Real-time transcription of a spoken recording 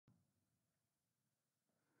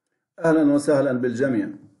أهلا وسهلا بالجميع.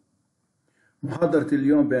 محاضرة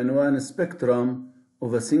اليوم بعنوان Spectrum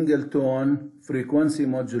of a Single Tone Frequency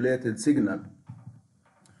Modulated Signal.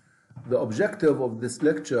 The objective of this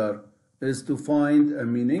lecture is to find a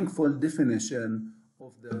meaningful definition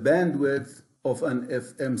of the bandwidth of an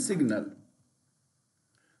FM signal.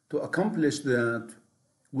 To accomplish that,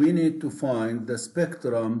 we need to find the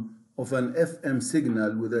spectrum of an FM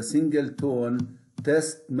signal with a single tone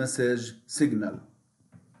test message signal.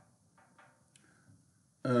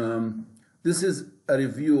 This is a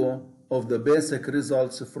review of the basic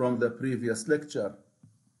results from the previous lecture.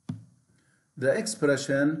 The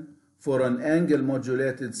expression for an angle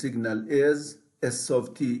modulated signal is S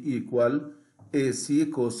of t equal AC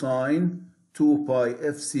cosine 2 pi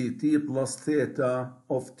FCT plus theta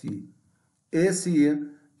of t. AC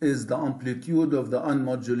is the amplitude of the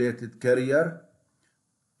unmodulated carrier.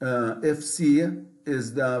 FC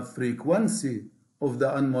is the frequency of the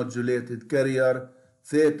unmodulated carrier.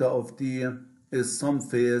 Theta of t is some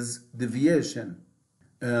phase deviation.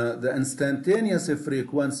 The instantaneous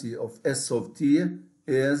frequency of S of t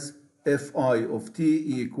is Fi of t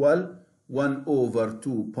equal 1 over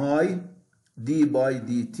 2 pi d by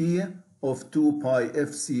dt of 2 pi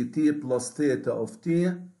FCT plus theta of t,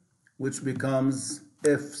 which becomes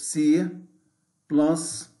Fc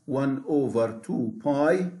plus 1 over 2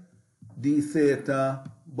 pi d theta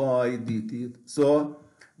by dt. So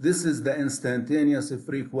this is the instantaneous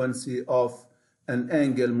frequency of an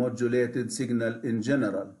angle modulated signal in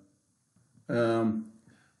general.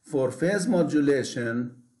 For phase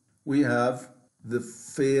modulation, we have the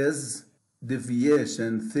phase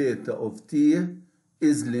deviation theta of t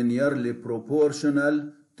is linearly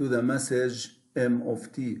proportional to the message m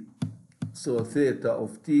of t. So theta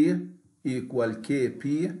of t equal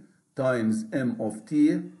kp times m of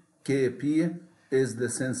t. Kp is the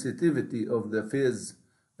sensitivity of the phase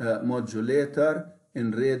modulator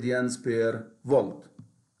in radians per volt.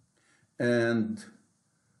 And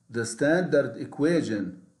the standard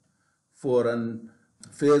equation for a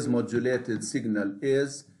phase modulated signal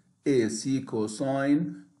is AC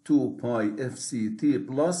cosine 2 pi FCT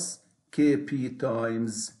plus Kp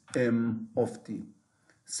times m of t,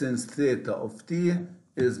 since theta of t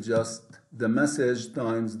is just the message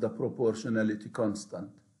times the proportionality constant.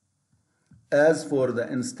 As for the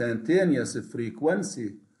instantaneous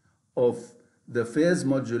frequency of the phase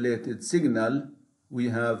modulated signal, we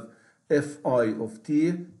have Fi of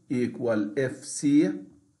t equal Fc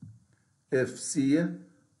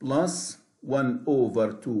plus 1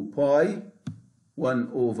 over 2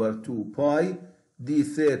 pi d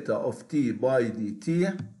theta of t by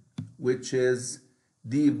dt, which is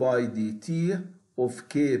d by dt of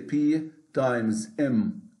kp times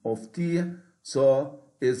m of t, so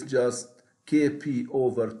it's just kp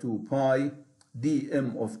over 2 pi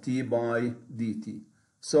dm of t by dt.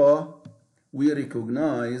 So we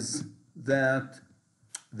recognize that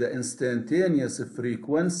the instantaneous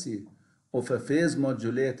frequency of a phase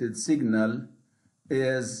modulated signal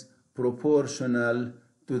is proportional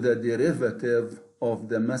to the derivative of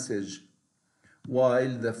the message,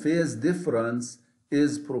 while the phase difference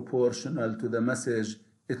is proportional to the message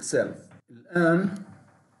itself. الآن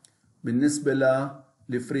بالنسبة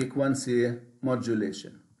لفrequency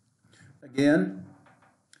modulation. Again,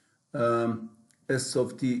 S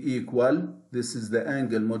of t equal, this is the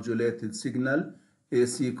angle modulated signal,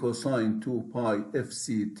 AC cosine 2 pi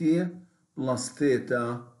FCT plus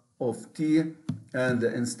theta of t, and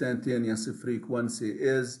the instantaneous frequency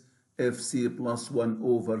is Fc plus 1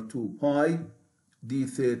 over 2 pi d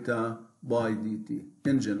theta by dt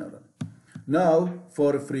in general. Now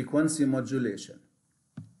for frequency modulation.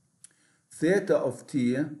 Theta of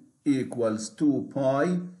t equals 2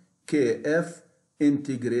 pi kf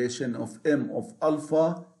integration of m of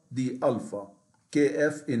alpha d alpha,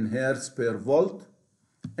 kf in hertz per volt,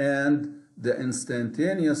 and the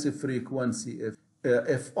instantaneous frequency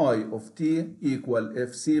Fi of t equal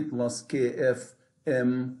Fc plus kf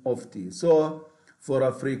m of t. So for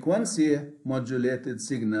a frequency modulated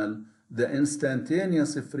signal, the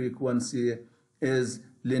instantaneous frequency is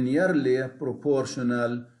linearly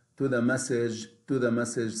proportional to the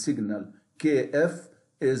message signal. Kf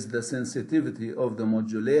is the sensitivity of the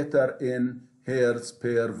modulator in hertz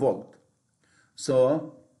per volt.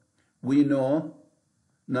 So we know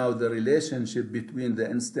now the relationship between the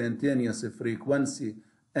instantaneous frequency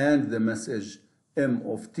and the message m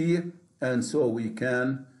of t, and so we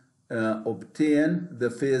can obtain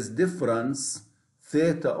the phase difference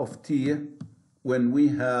theta of t when we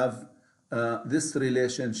have this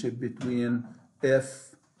relationship between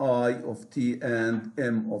Fi of t and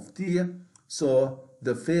m of t. So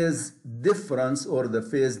the phase difference or the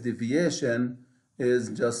phase deviation is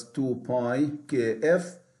just 2 pi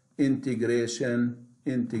kf integration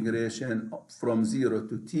from 0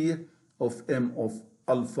 to t of m of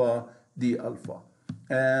alpha d alpha.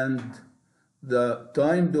 And the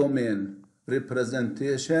time domain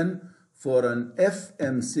representation for an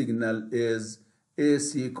FM signal is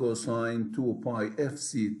AC cosine 2 pi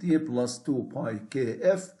FCT plus 2 pi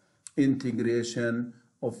KF integration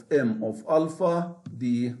of M of alpha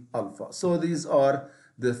d alpha. So these are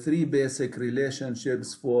the three basic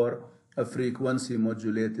relationships for a frequency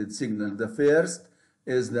modulated signal. The first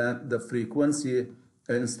is that the frequency,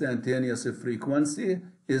 instantaneous frequency,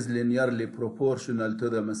 is linearly proportional to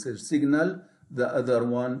the message signal. The other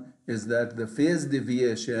one is that the phase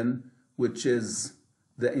deviation, which is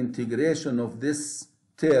the integration of this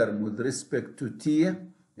term with respect to t,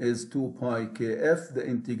 is 2 pi kf, the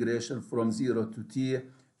integration from 0 to t,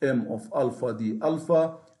 m of alpha d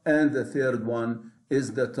alpha. And the third one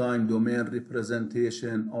is the time domain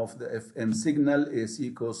representation of the FM signal,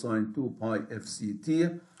 AC cosine 2 pi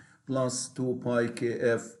FCT plus 2 pi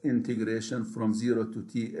kf integration from 0 to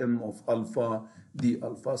t, m of alpha d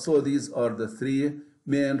alpha. So these are the three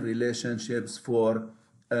main relationships for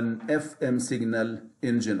an FM signal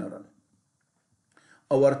in general.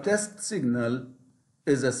 Our test signal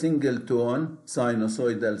is a single tone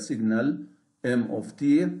sinusoidal signal, m of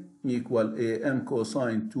t equal am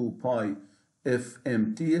cosine 2 pi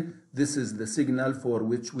fmt. This is the signal for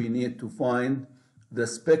which we need to find the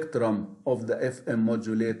spectrum of the FM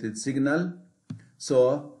modulated signal.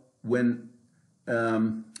 So when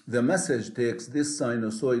the message takes this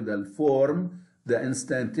sinusoidal form, the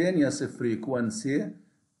instantaneous frequency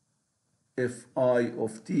Fi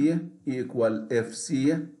of t equal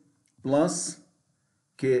Fc plus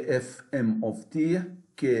Kfm of t,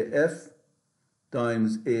 Kf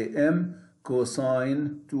times Am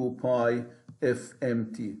cosine 2 pi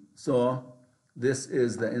Fmt. So this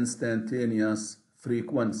is the instantaneous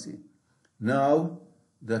frequency. Now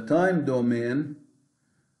the time domain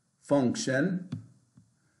function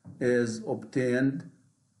is obtained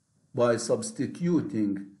by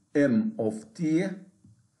substituting m of t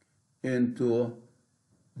into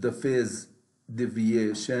the phase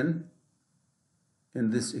deviation in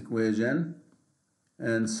this equation,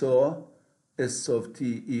 and so S of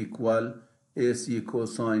t equal AC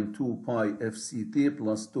cosine 2 pi FCT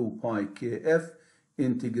plus 2 pi KF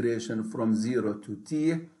integration from 0 to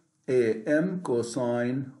t AM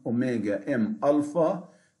cosine omega m alpha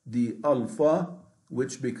d alpha,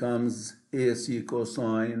 which becomes AC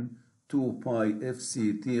cosine 2 pi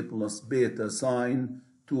FCT plus beta sine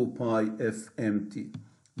 2 pi FMT.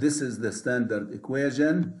 This is the standard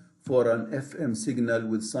equation for an FM signal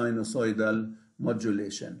with sinusoidal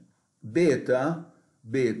modulation. Beta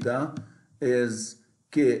is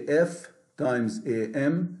KF times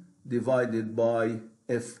AM divided by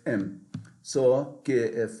FM. So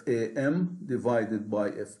KFAM divided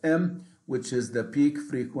by FM, which is the peak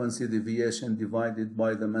frequency deviation divided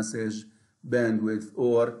by the message bandwidth,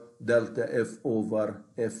 or delta F over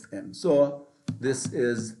FM. So this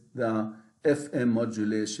is the FM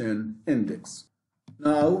modulation index.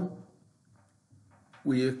 Now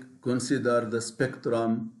we consider the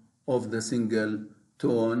spectrum of the single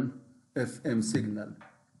tone FM signal.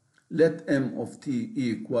 Let m of t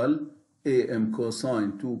equal am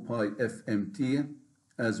cosine 2 pi fmt,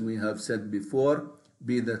 as we have said before,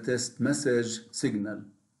 be the test message signal.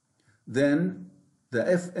 Then the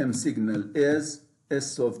FM signal is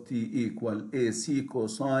S of t equal AC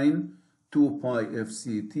cosine 2 pi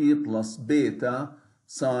fct plus beta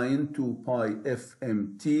sine 2 pi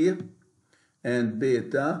fmt, and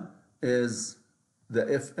beta is the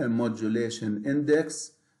FM modulation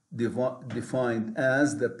index defined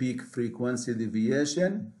as the peak frequency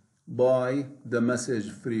deviation by the message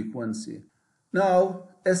frequency. Now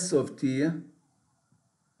S of t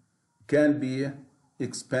can be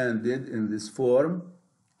expanded in this form.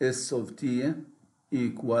 S of t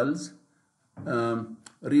equals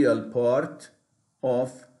real part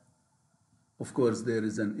of course there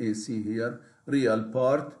is an AC here, real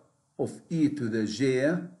part of e to the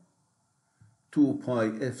j 2 pi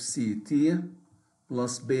fct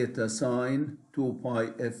plus beta sine 2 pi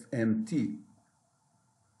fmt.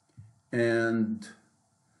 And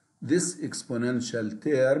this exponential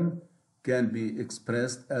term can be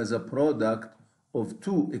expressed as a product of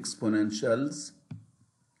two exponentials,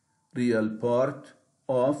 real part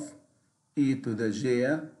of e to the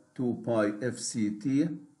j 2 pi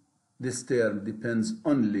fct. This term depends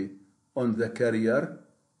only on the carrier,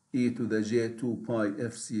 e to the j 2 pi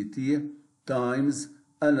fct, times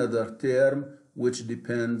another term which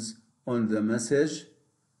depends on the message,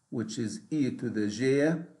 which is e to the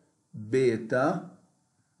j beta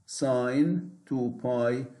sine 2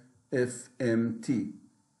 pi fmt.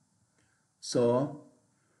 So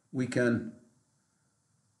we can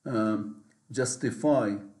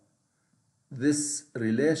justify this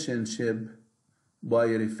relationship by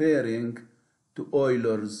referring to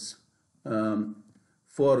Euler's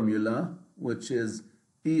formula, which is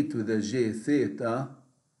e to the j theta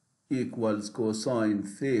equals cosine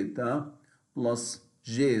theta plus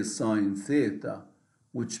j sine theta,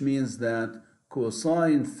 which means that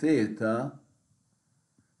cosine theta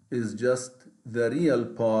is just the real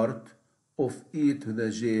part of e to the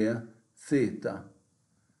j theta.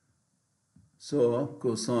 So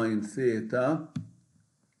cosine theta,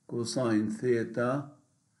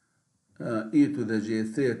 e to the j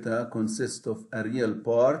theta consists of a real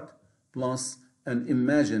part plus an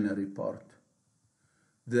imaginary part.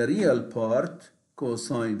 The real part,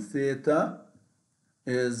 cosine theta,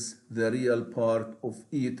 is the real part of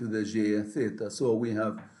e to the j theta. So we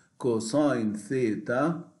have cosine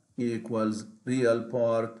theta equals real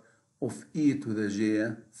part of e to the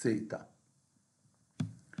j theta.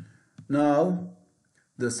 Now,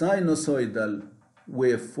 the sinusoidal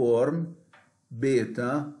waveform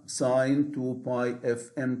beta sine 2 pi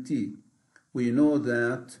fmt. We know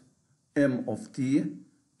that m of t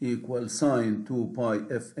equals sine 2 pi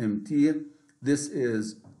fmt. This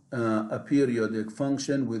is a periodic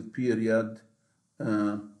function with period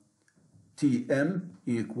tm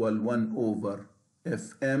equal 1 over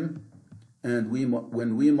fm, and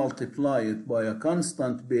when we multiply it by a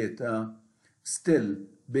constant beta, still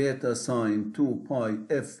beta sine 2 pi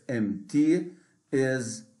fmt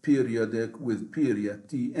is periodic with period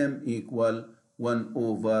tm equal 1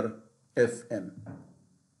 over fm.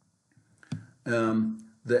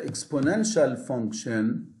 The exponential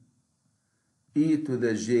function e to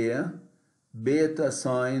the j beta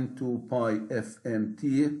sine 2 pi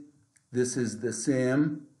fmt, this is the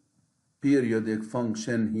same periodic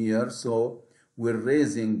function here, so we're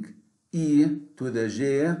raising e to the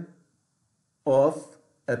j of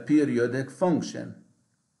a periodic function.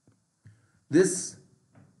 This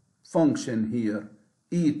function here,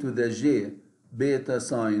 e to the j beta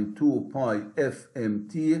sine 2 pi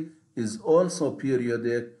fmt, is also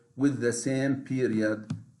periodic with the same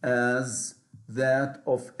period as that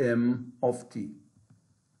of m of t.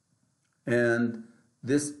 And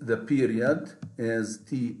this, the period is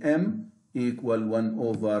tm equal 1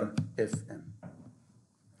 over fm.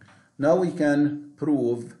 Now we can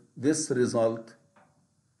prove this result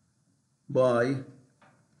by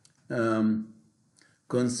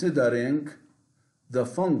considering the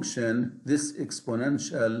function, this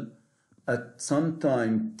exponential, at some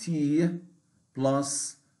time t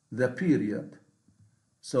plus the period.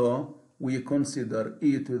 So we consider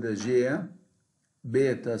e to the j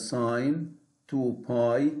beta sine 2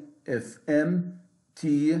 pi fm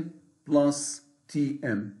t plus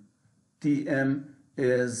tm. Tm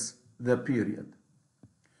is the period.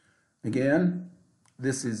 Again,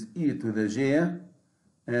 this is e to the j,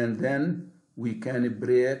 and then we can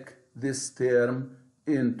break this term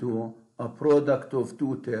into a product of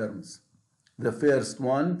two terms. The first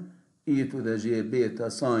one, e to the j beta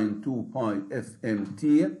sine 2 pi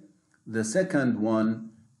fmt. The second one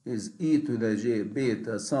is e to the j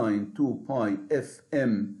beta sine 2 pi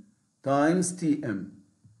fm times tm.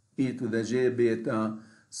 E to the j beta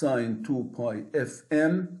sine 2 pi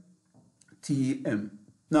fm tm.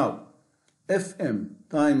 Now, fm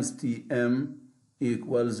times tm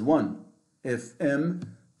equals 1. fm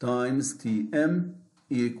times tm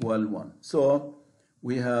equal 1. So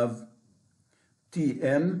we have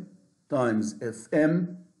tm times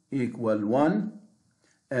fm equal 1,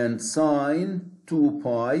 and sine 2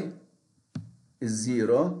 pi is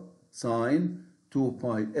 0. Sine 2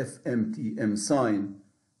 pi fm tm sine.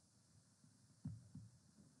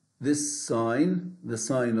 This sine, the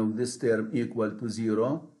sine of this term equal to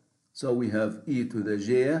 0. So we have e to the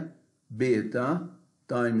j beta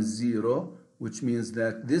times 0, which means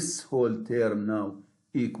that this whole term now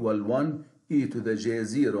equal 1, e to the j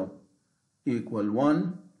 0 equal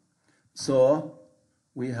 1. So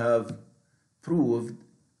we have proved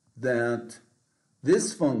that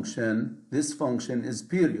this function is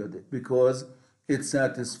periodic because it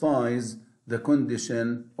satisfies the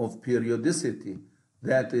condition of periodicity.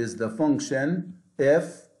 That is, the function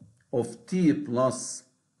f of t plus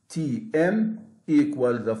tm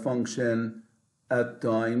equal the function at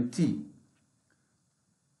time t.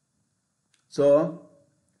 So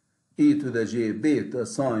e to the j beta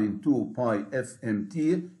sine 2 pi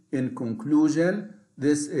fmt, in conclusion,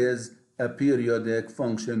 this is a periodic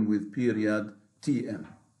function with period tm.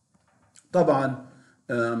 طبعا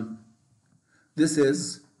This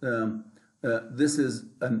is an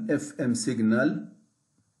FM signal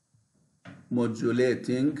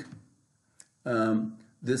modulating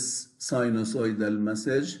this sinusoidal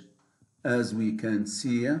message. As we can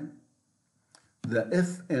see, the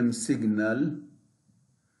FM signal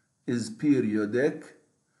is periodic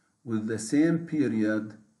with the same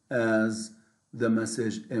period as the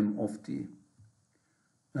message M of t.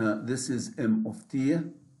 This is M of t.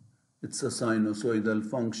 It's a sinusoidal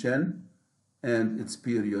function and it's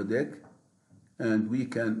periodic, and we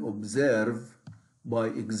can observe by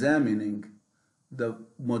examining the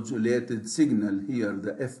modulated signal here,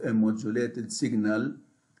 the FM modulated signal,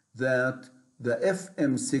 that the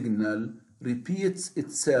FM signal repeats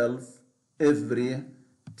itself every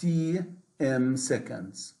Tm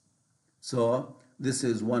seconds. So this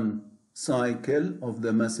is one cycle of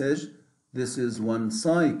the message. This is one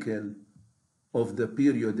cycle of the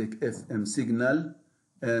periodic FM signal,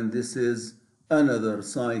 and this is another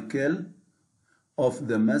cycle of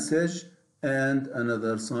the message and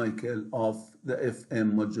another cycle of the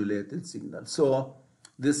FM modulated signal. So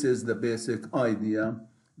this is the basic idea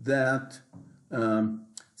that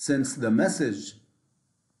since the message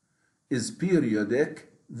is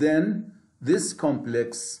periodic, then this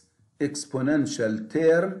complex exponential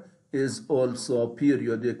term is also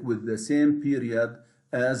periodic with the same period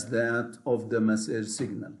as that of the message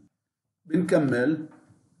signal. بنكمل.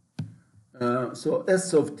 So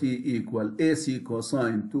S of t equal AC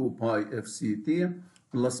cosine 2 pi fct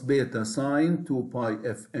plus beta sine 2 pi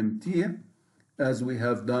fmt. As we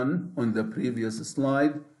have done on the previous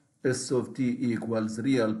slide, S of t equals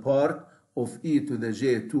real part of e to the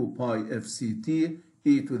j 2 pi fct,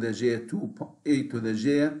 e to the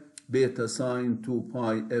j beta sine 2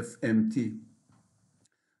 pi fmt.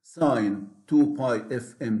 Sine 2 pi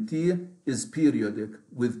fmt is periodic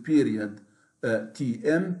with period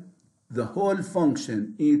tm. The whole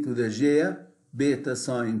function e to the j beta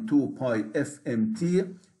sine 2 pi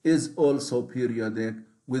fmt is also periodic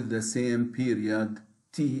with the same period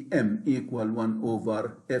tm equal 1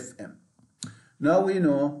 over fm. Now we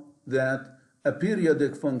know that a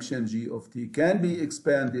periodic function g of t can be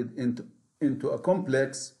expanded into a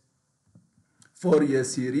complex Fourier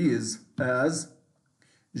series as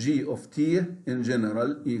g of t in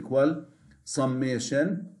general equal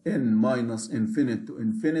summation n minus infinity to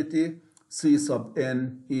infinity c sub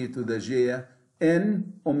n e to the j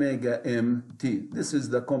n omega m t. This is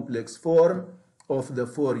the complex form of the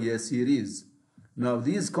Fourier series. Now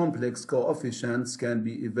these complex coefficients can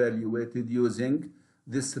be evaluated using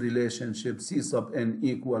this relationship c sub n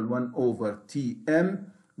equal 1 over tm,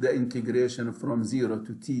 the integration from 0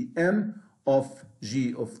 to tm of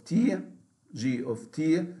g of t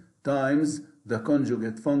times the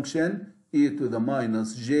conjugate function e to the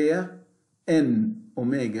minus j n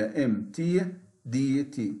omega mt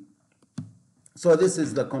dt. So this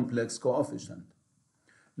is the complex coefficient.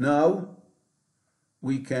 Now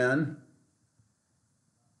we can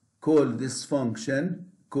call this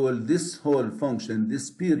function, this whole function, this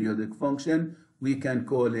periodic function, we can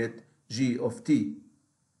call it g of t.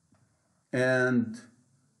 And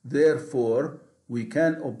therefore we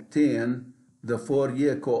can obtain the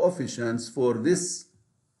Fourier coefficients for this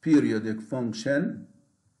periodic function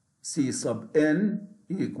c sub n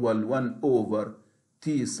equal 1 over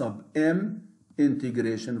t sub m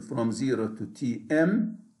integration from 0 to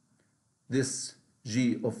tm, this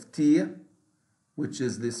g of t, which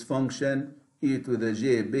is this function e to the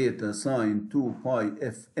j beta sine 2 pi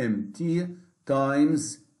fmt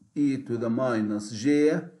times e to the minus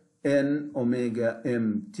j n omega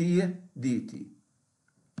mt dt.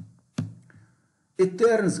 It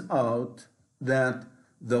turns out that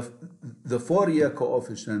the Fourier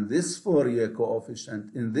coefficient, this Fourier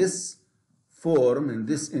coefficient in this form, in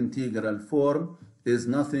this integral form, is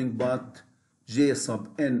nothing but j sub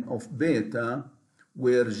n of beta,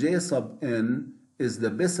 where j sub n is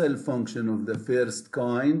the Bessel function of the first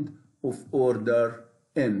kind of order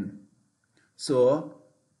n. So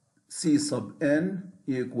c sub n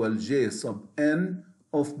equal j sub n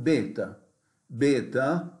of beta.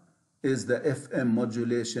 Beta is the FM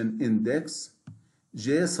modulation index.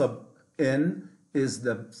 J sub n is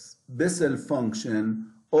the Bessel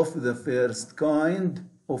function of the first kind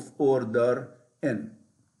of order n.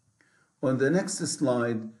 On the next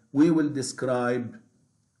slide, we will describe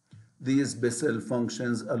these Bessel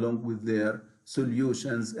functions along with their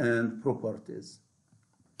solutions and properties.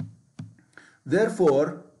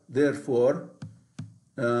 Therefore,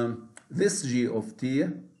 this g of t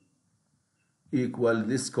equal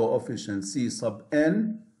this coefficient c sub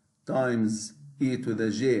n times e to the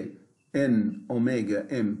j n omega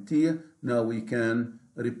mt. Now we can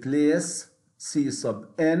replace C sub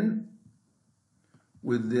n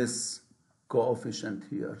with this coefficient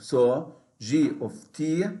here. So G of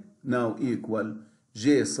t now equal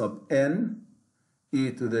J sub n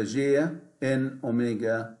e to the j n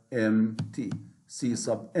omega mt. C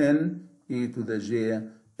sub n e to the j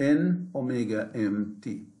n omega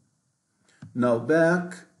mt. Now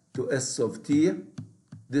back to S of t.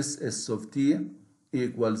 This S of t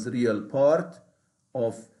equals real part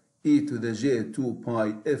of e to the j 2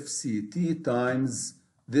 pi fct times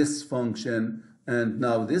this function, and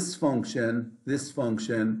now this function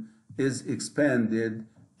is expanded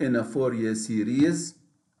in a Fourier series.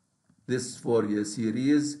 This Fourier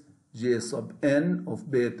series j sub n of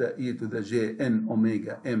beta e to the j n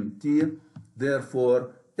omega mt.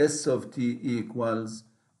 Therefore S of t equals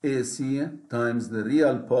AC times the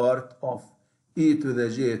real part of e to the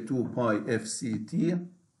j 2 pi fct,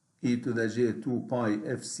 e to the j 2 pi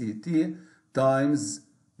fct times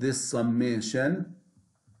this summation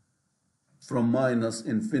from minus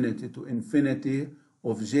infinity to infinity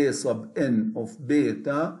of j sub n of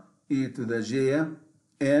beta e to the j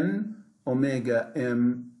n omega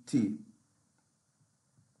mt.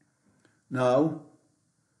 Now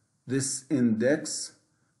this index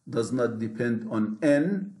does not depend on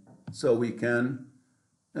n, so we can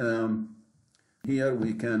here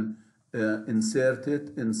we can insert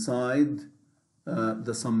it inside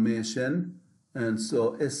the summation, and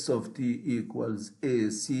so S of t equals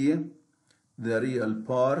AC, the real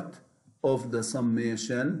part of the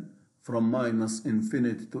summation from minus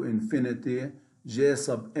infinity to infinity j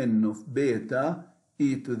sub n of beta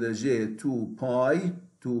e to the j 2 pi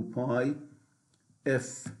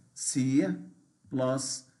fc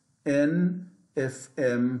plus n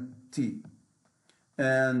fmt.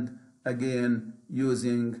 And again,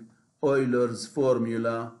 using Euler's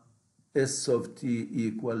formula, S of t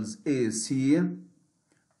equals AC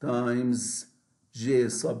times j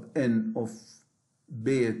sub n of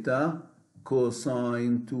beta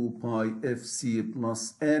cosine 2 pi fc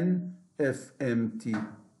plus n fmt,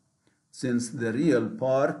 since the real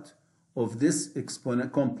part of this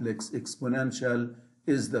complex exponential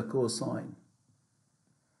is the cosine.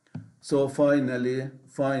 So finally,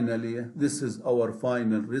 this is our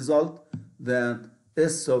final result, that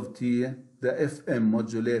S of t, the FM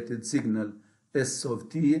modulated signal, S of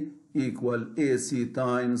t equal AC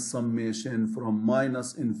times summation from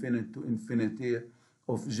minus infinity to infinity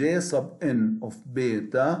of j sub n of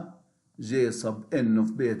beta,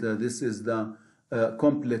 this is the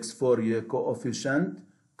complex Fourier coefficient,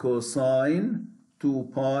 cosine 2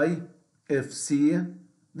 pi fc,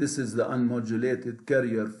 this is the unmodulated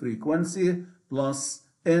carrier frequency, plus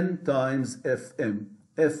n times fm.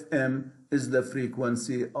 Fm is the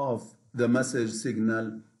frequency of the message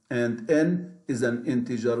signal, and n is an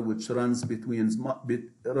integer which runs between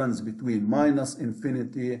minus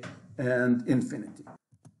infinity and infinity.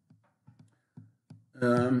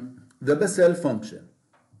 The Bessel function.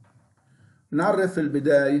 نعرف في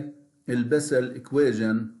البداية البسل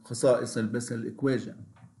equation، خصائص البسل equation.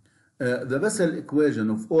 The Bessel equation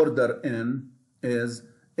of order n is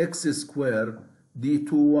x squared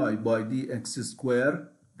d2y by dx squared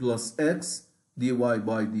plus x dy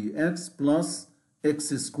by dx plus x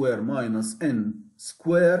squared minus n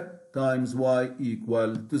squared times y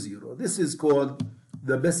equal to 0. This is called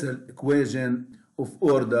the Bessel equation of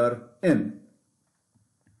order n.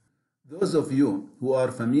 Those of you who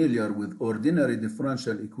are familiar with ordinary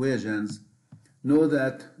differential equations know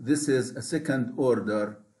that this is a second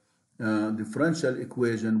order differential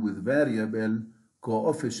equation with variable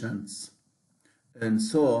coefficients, and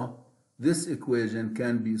so this equation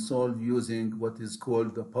can be solved using what is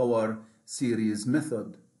called the power series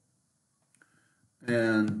method.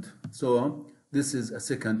 And so this is a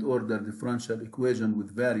second order differential equation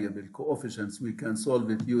with variable coefficients. We can solve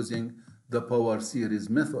it using the power series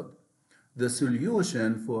method. The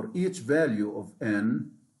solution for each value of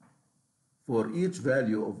n,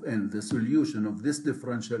 the solution of this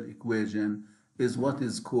differential equation is what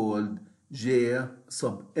is called j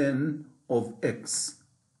sub n of x.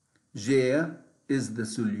 J is the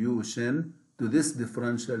solution to this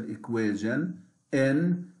differential equation,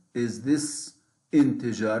 n is this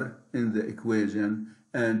integer in the equation,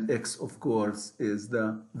 and x, of course, is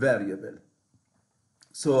the variable.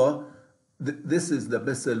 So this is the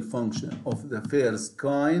Bessel function of the first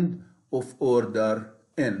kind of order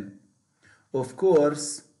n. Of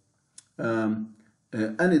course,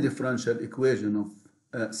 any differential equation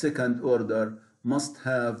of second order must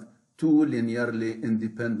have two linearly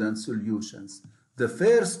independent solutions. The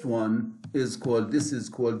first one is called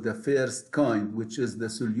the first kind, which is the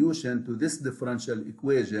solution to this differential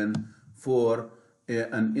equation for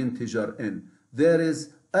an integer n. There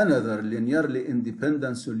is another linearly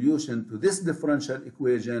independent solution to this differential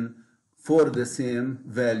equation for the same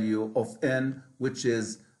value of n, which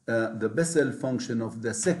is the Bessel function of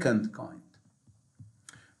the second kind.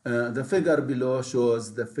 The figure below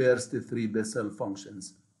shows the first three Bessel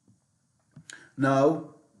functions.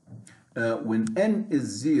 Now, when n is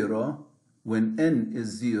 0,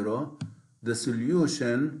 the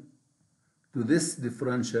solution to this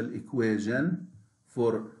differential equation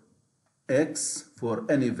for x, for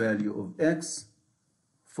any value of x,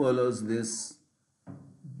 follows this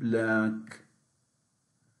black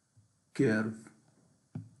curve.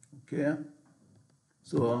 Okay,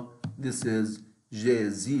 so this is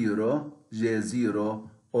J0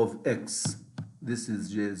 of x. This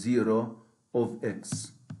is J0 of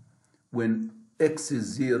x. When x is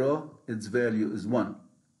 0, its value is 1.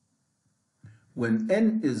 When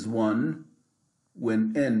n is 1,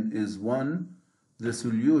 the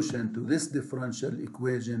solution to this differential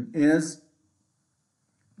equation is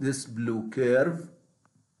this blue curve.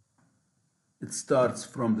 It starts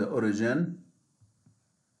from the origin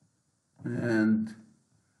and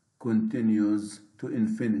continues to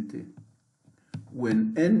infinity.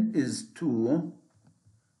 When n is 2,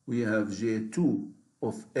 we have J2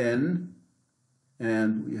 of n,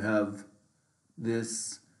 and we have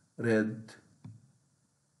this red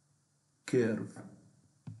curve.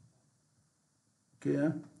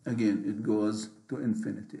 Okay, again it goes to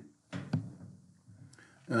infinity.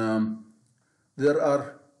 There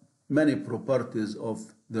are many properties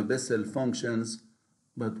of the Bessel functions,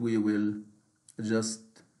 but we will just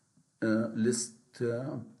list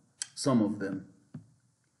some of them.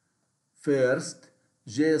 First,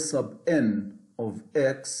 J sub n of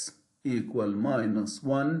x equal minus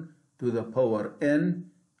 1 to the power n,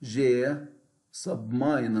 J sub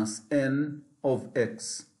minus n of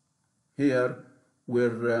x. Here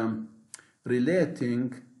we're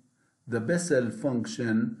relating the Bessel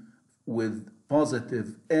function with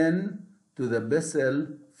positive n to the Bessel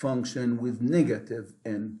function with negative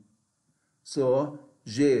n. So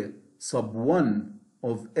J sub 1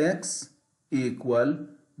 of x equal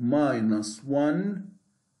minus 1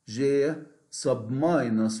 J sub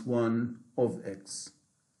minus 1 of x.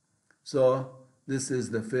 So this is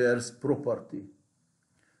the first property.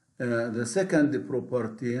 The second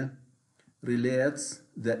property relates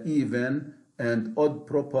the even and odd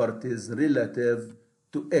properties relative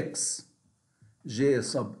to x. J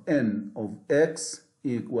sub n of x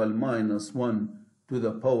equal minus 1 to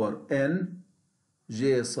the power n,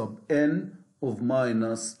 J sub n of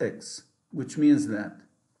minus x, which means that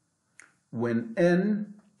when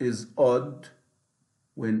n is odd,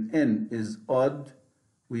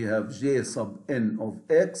 we have J sub n of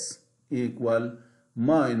x equal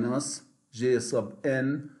minus J sub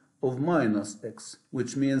n of minus x,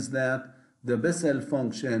 which means that the Bessel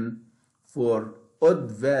function for odd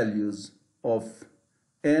values of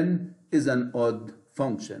n is an odd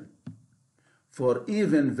function. For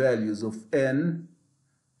even values of n,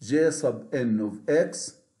 J sub n of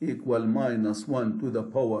x equal minus 1 to the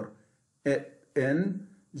power n,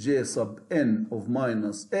 J sub n of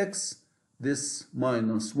minus x, this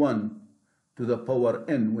minus 1 to the power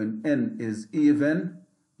n when n is even,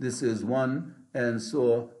 this is 1, and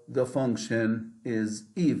so the function is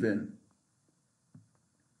even.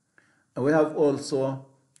 We have also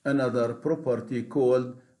another property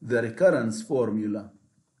called the recurrence formula.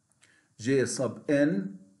 J sub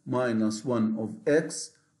n minus 1 of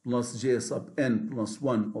x plus J sub n plus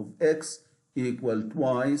 1 of x equal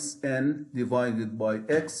twice n divided by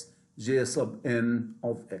x, J sub n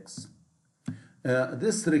of x.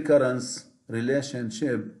 This recurrence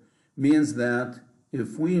relationship means that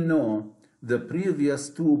if we know the previous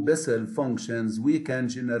two Bessel functions, we can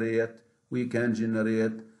generate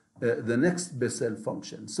the next Bessel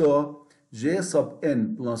function. So J sub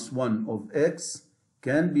n plus 1 of x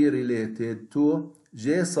can be related to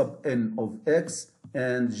J sub n of x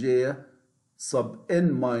and J sub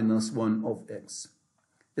n minus 1 of x.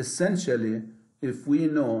 Essentially, if we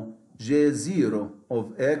know J0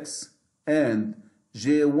 of x and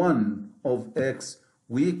J1 of x,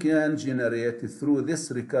 we can generate through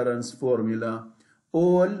this recurrence formula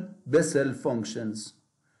all Bessel functions,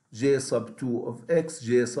 J sub 2 of x,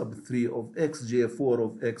 J sub 3 of x, J4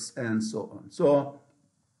 of x, and so on. So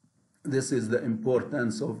this is the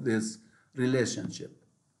importance of this relationship.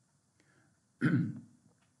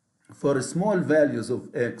 For small values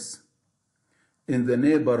of x in the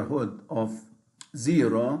neighborhood of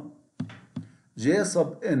 0, J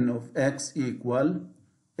sub n of x equal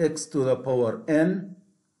x to the power n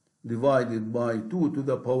divided by 2 to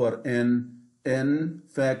the power n, n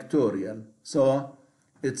factorial. So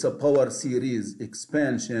it's a power series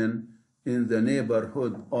expansion in the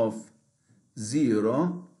neighborhood of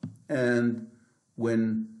 0, and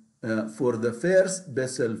when for the first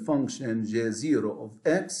Bessel function J0 of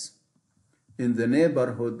x in the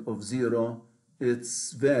neighborhood of 0,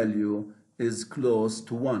 its value is close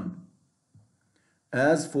to 1.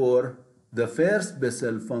 As for the first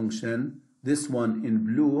Bessel function, this one in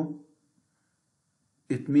blue,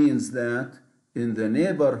 it means that in the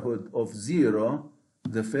neighborhood of 0,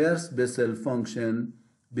 the first Bessel function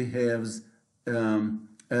behaves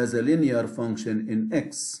as a linear function in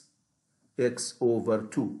x over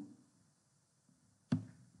 2.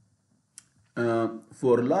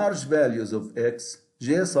 For large values of x,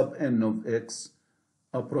 j sub n of x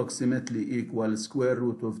approximately equals square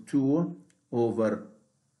root of 2 over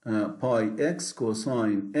pi x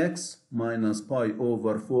cosine x minus pi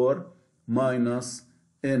over 4 minus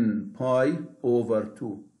n pi over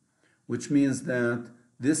 2, which means that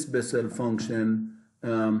this Bessel function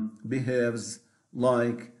behaves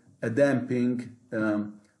like a damping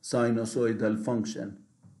sinusoidal function.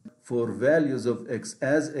 For values of x,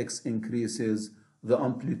 as x increases, the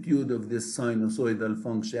amplitude of this sinusoidal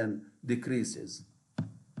function decreases.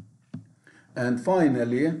 And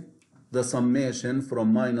finally, the summation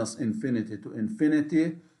from minus infinity to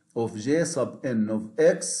infinity of j sub n of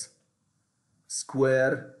x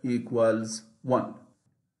square equals 1.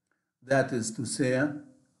 That is to say,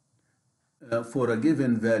 for a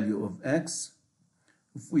given value of x,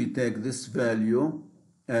 if we take this value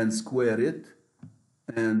and square it,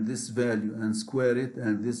 and this value and square it,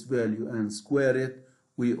 and this value and square it,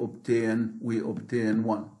 we obtain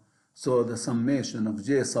 1. So the summation of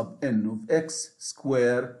j sub n of x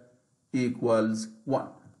square equals 1.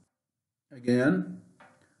 Again,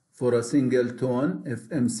 for a single tone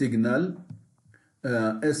FM signal,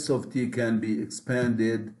 S of t can be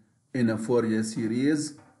expanded in a Fourier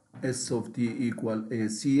series. S of t equal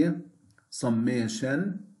AC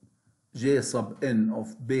summation j sub n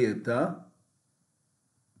of beta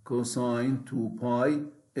cosine 2 pi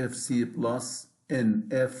fc plus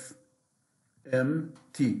nf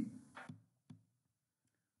mt.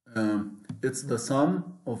 It's the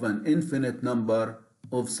sum of an infinite number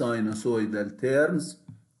of sinusoidal terms.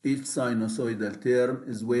 Each sinusoidal term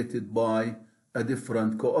is weighted by a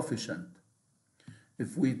different coefficient.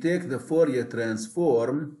 If we take the Fourier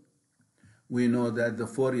transform, we know that the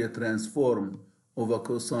Fourier transform of a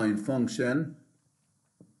cosine function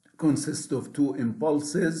consists of two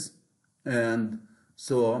impulses, and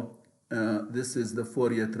so this is the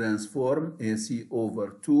Fourier transform AC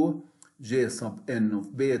over 2 j sub n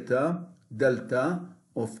of beta delta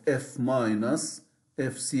of f minus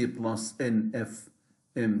fc plus nf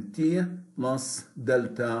mt plus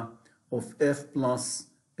delta of f plus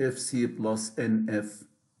fc plus nf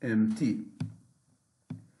mt.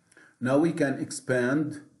 Now we can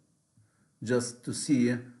expand just to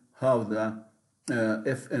see how the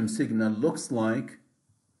FM signal looks like.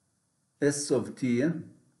 S of t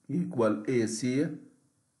equal AC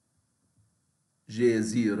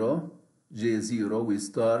J0, we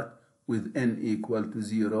start with n equal to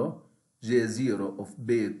 0, J0 of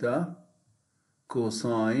beta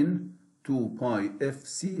cosine 2 pi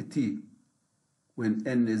fct. When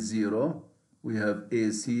n is 0, we have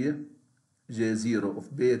AC J0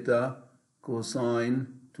 of beta cosine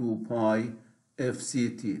 2 pi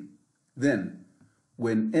fct. Then,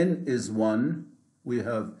 when n is 1, we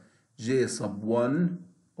have j sub 1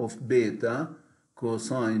 of beta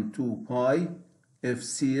cosine 2 pi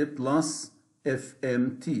fc plus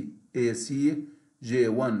fmt. AC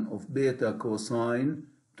j1 of beta cosine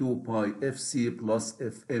 2 pi fc plus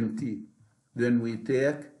fmt. Then we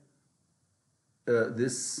take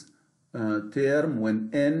this term when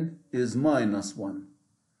n is minus 1.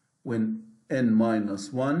 When n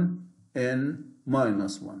minus 1, n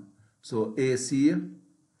minus 1. So AC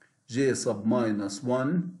j sub minus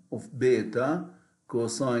 1 of beta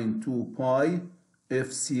cosine 2 pi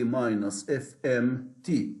fc minus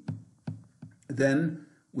fmt. Then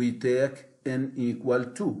we take n equal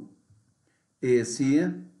to AC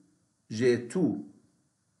j2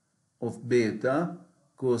 of beta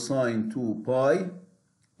cosine 2 pi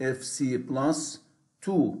fc plus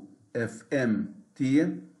 2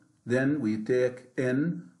 fmt. Then we take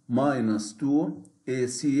n minus 2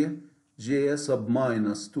 AC j sub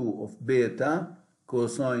minus 2 of beta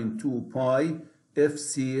cosine 2 pi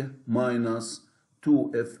fc minus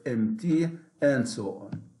 2 fmt, and so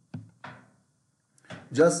on.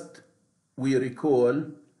 Just we recall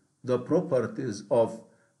the properties of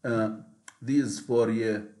these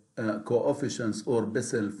Fourier coefficients or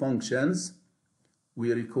Bessel functions.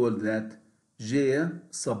 We recall that j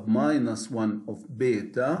sub minus 1 of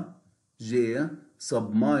beta, j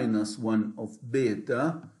sub minus 1 of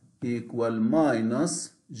beta equal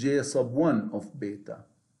minus j sub 1 of beta.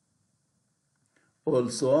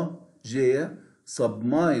 Also, j sub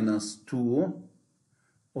minus 2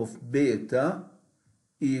 of beta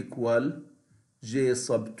equal j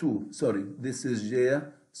sub 2. Sorry, this is j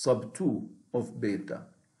sub 2 of beta.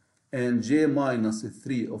 And j minus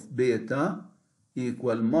 3 of beta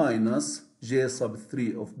equal minus j sub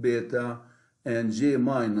 3 of beta, and j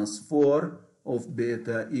minus 4 of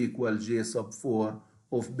beta equal j sub 4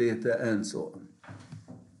 of beta, and so on.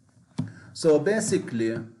 So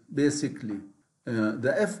basically,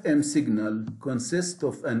 the FM signal consists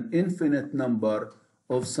of an infinite number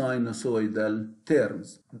of sinusoidal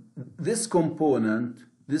terms. This component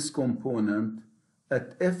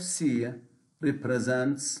at FC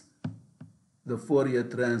represents the Fourier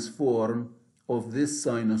transform of this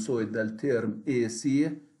sinusoidal term AC,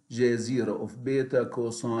 J0 of beta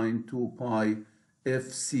cosine 2 pi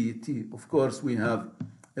FCT. Of course, we have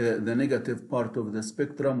the negative part of the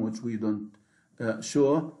spectrum, which we don't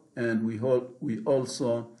show, and we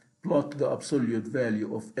also plot the absolute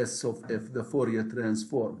value of S of F, the Fourier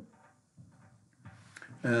transform.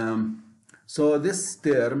 So this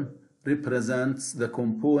term represents the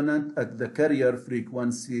component at the carrier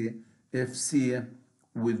frequency FC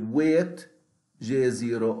with weight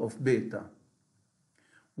J0 of beta.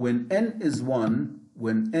 When n is 1,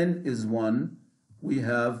 we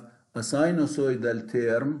have a sinusoidal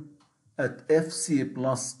term at FC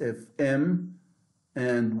plus Fm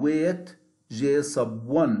and weight J sub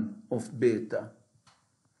 1 of beta.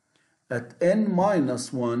 At n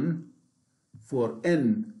minus 1, for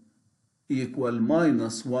n equal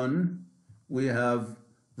minus 1, we have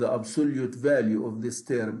the absolute value of this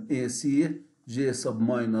term AC, J sub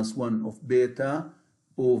minus 1 of beta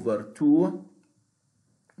over 2.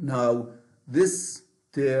 Now, this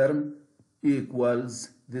term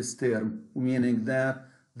equals this term, meaning that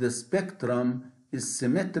the spectrum is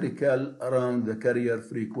symmetrical around the carrier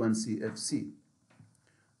frequency Fc.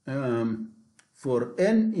 For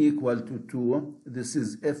n equal to 2, this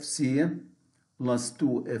is Fc plus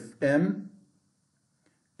 2Fm,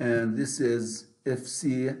 and this is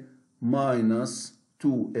Fc minus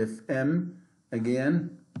 2Fm.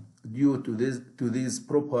 Again, due to these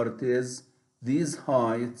properties, these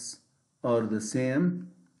heights are the same,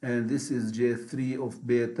 and this is J3 of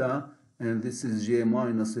beta, and this is J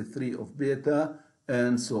minus 3 of beta,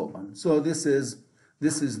 and so on. So this is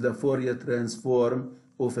the Fourier transform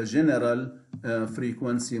of a general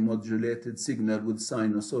frequency modulated signal with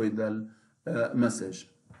sinusoidal message.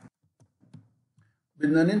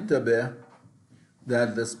 بدنا ننتبه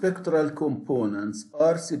that the spectral components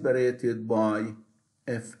are separated by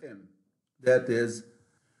Fm. That is,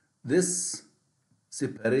 this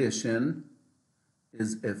separation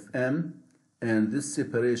is Fm, and this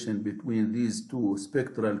separation between these two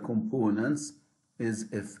spectral components is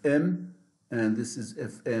Fm, and this is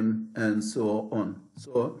Fm, and so on.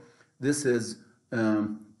 So this is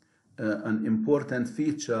an important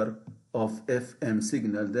feature of FM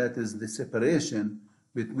signal, that is the separation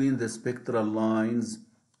between the spectral lines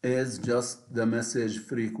is just the message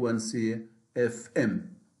frequency Fm.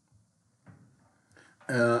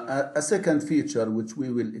 A second feature which we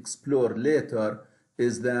will explore later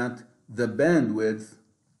is that the bandwidth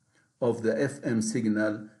of the FM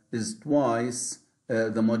signal is twice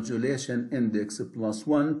the modulation index plus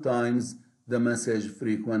 1 times the message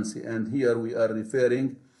frequency. And here we are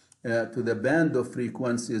referring to the band of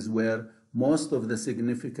frequencies where most of the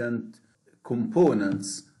significant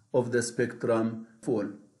components of the spectrum fall.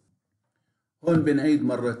 هون بنعيد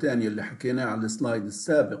مرة تانية اللي حكيناه على السلايد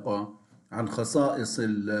السابقة عن خصائص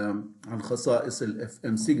ال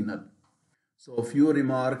FM signal. So a few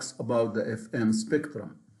remarks about the FM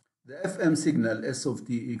spectrum. The FM signal S of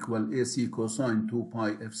t equal AC cosine 2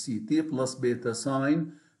 pi FCT plus beta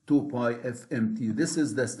sine 2 pi FMT. This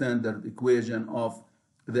is the standard equation of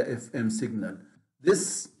the FM signal.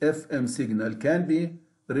 This FM signal can be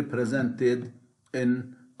represented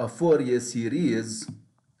in a Fourier series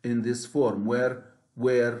in this form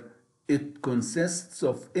where it consists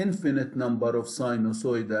of infinite number of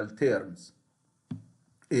sinusoidal terms.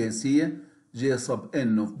 AC J sub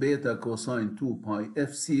n of beta cosine 2 pi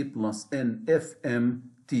FC plus n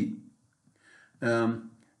FMT.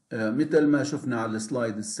 مثل ما شفنا على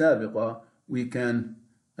السلايد السابقة, we can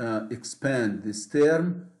expand this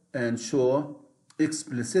term and show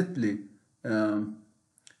explicitly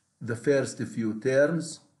the first few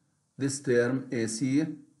terms. This term AC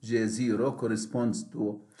J0 corresponds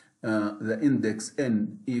to the index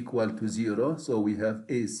n equal to 0. So we have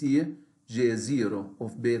AC J0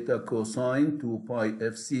 of beta cosine 2 pi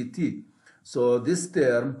fct. So this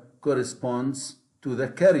term corresponds to the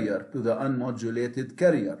carrier, to the unmodulated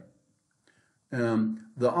carrier.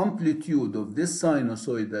 The amplitude of this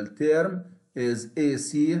sinusoidal term is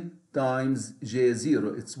AC times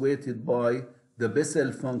J0. It's weighted by the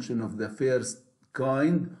Bessel function of the first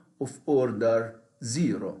kind of order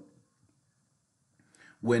 0.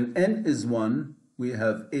 When n is 1, we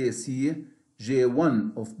have AC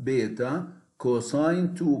J1 of beta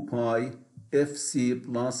cosine 2 pi fc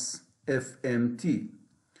plus fmt.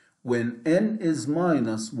 When n is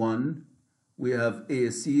minus 1, we have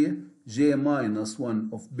AC J minus 1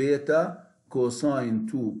 of beta cosine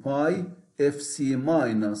 2 pi fc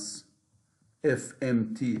minus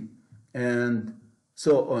fmt, and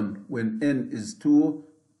so on. When n is 2,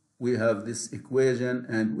 we have this equation,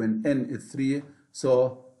 and when n is 3,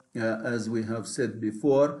 so as we have said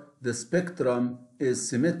before, the spectrum is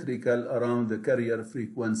symmetrical around the carrier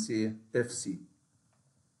frequency fc.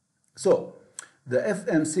 So the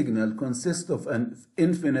FM signal consists of an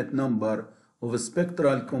infinite number of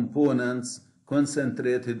spectral components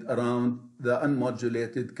concentrated around the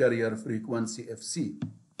unmodulated carrier frequency fc.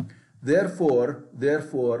 Therefore,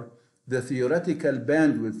 the theoretical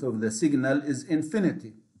bandwidth of the signal is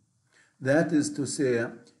infinity. That is to say,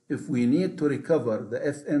 if we need to recover the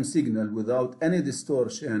FM signal without any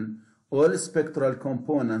distortion, all spectral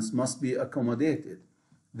components must be accommodated.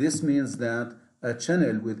 This means that a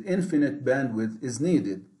channel with infinite bandwidth is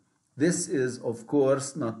needed. This is, of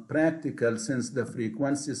course, not practical since the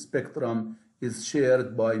frequency spectrum is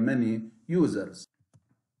shared by many users.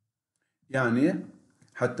 يعني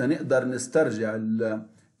حتى نقدر نسترجع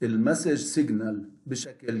المسج سيجنال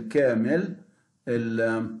بشكل كامل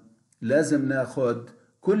لازم ناخد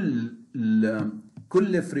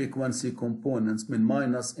كل frequency components من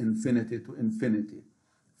minus infinity to infinity.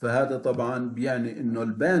 فهذا طبعا بيعني انه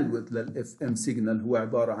الباندويث للاف ام سيجنال هو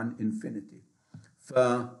عباره عن infinity. ف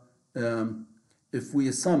if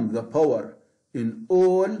we sum the power in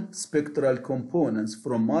all spectral components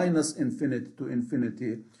from minus infinity to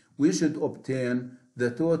infinity, we should obtain the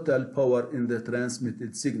total power in the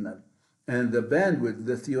transmitted signal. And the bandwidth,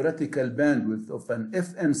 the theoretical bandwidth of an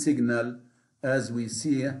FM signal, as we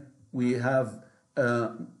see, we have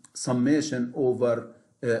summation over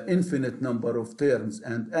infinite number of terms,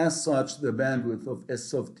 and as such the bandwidth of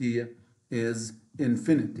S of t is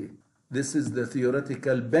infinity. This is the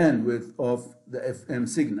theoretical bandwidth of the FM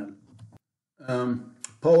signal.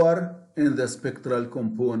 Power in the spectral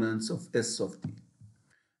components of S of t.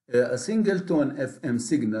 A single tone FM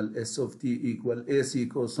signal S of t equal AC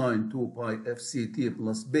cosine 2 pi fct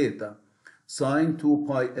plus beta sine 2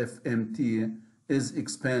 pi fmt is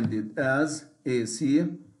expanded as AC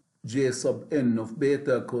J sub n of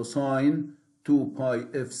beta cosine 2 pi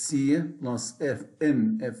fc plus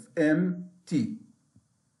fn fm t.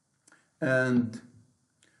 And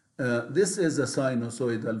this is a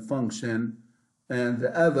sinusoidal function, and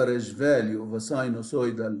the average value of a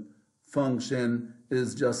sinusoidal function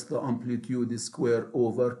is just the amplitude square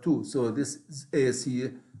over 2. So this is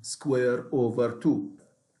AC square over 2.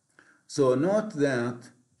 So note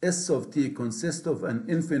that S of t consists of an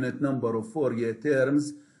infinite number of Fourier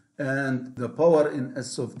terms, and the power in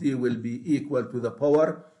S of t will be equal to the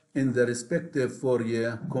power in the respective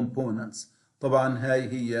Fourier components. طبعا هاي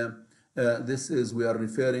هي this is, we are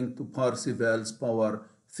referring to Parseval's power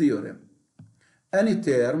theorem. Any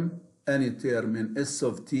term in S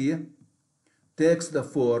of t takes the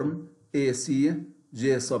form AC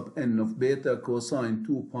J sub n of beta cosine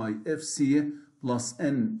 2 pi fc plus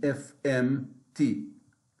n fm t.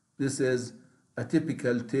 This is a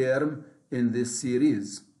typical term in this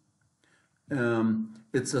series.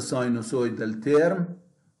 It's a sinusoidal term,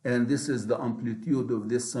 and this is the amplitude of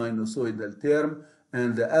this sinusoidal term,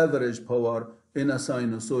 and the average power in a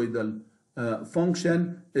sinusoidal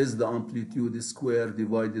function is the amplitude square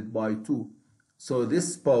divided by 2. So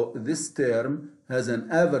this term has an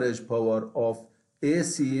average power of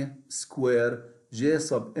AC square J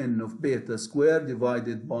sub n of beta square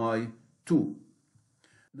divided by 2.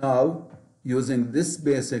 Now, using this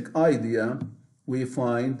basic idea, we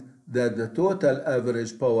find that the total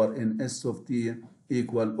average power in S of t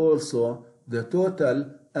equal also the total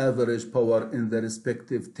average power in the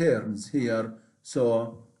respective terms here.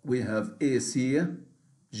 So we have AC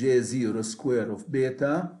J0 square of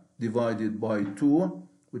beta divided by 2,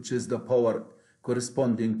 which is the power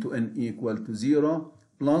corresponding to n equal to 0,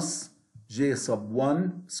 plus J sub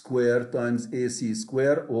 1 square times AC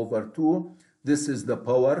square over 2. This is the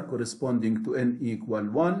power corresponding to n equal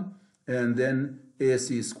 1, and then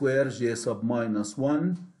AC square J sub minus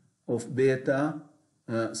 1 of beta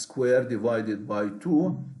square divided by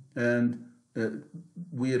 2, and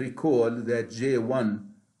we recall that J1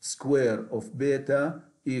 square of beta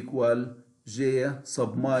equal J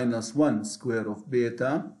sub minus 1 square of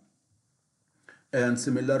beta, and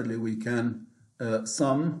similarly we can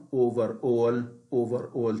sum over all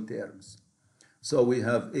terms. So we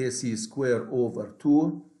have AC square over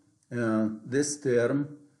 2, this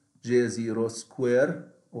term J0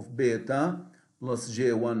 square of beta plus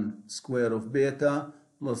J1 square of beta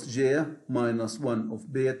plus J minus 1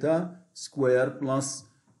 of beta square plus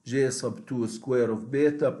J sub 2 square of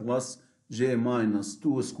beta plus J minus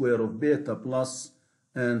 2 square of beta plus,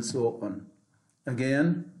 and so on.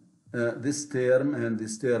 Again, this term and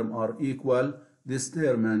this term are equal, this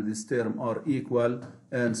term and this term are equal,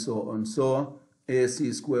 and so on. So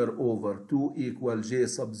AC square over 2 equal J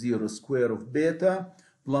sub 0 square of beta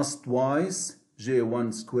plus twice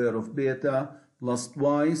J1 square of beta plus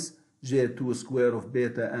twice J2 square of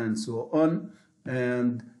beta, and so on.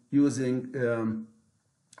 And using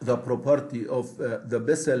the property of the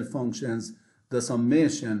Bessel functions, the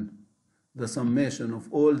summation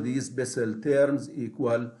of all these Bessel terms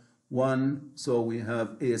equal 1, so we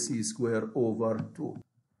have AC square over 2.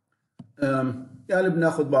 يعني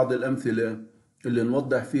بناخد بعض الأمثلة اللي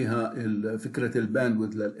نوضح فيها فكرة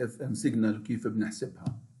الباندويث للإف إم سيجنال وكيف بنحسبها.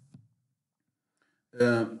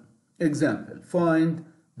 Example: find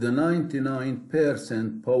the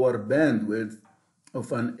 99% power bandwidth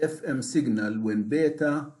of an FM signal when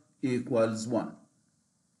beta equals 1.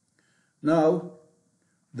 Now,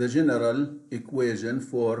 the general equation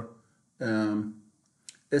for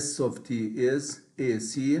S of t is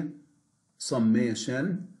AC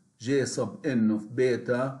summation J sub n of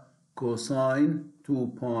beta cosine 2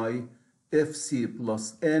 pi Fc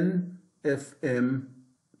plus n Fm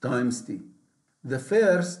times t. The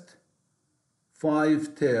first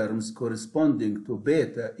 5 terms corresponding to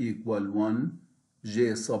beta equal 1,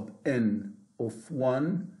 J sub n of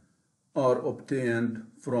 1, are obtained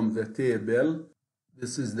from the table.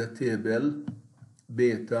 This is the table,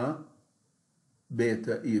 beta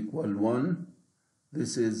equal 1.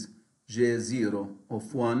 This is J0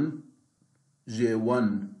 of 1,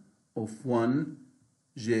 J1 of 1,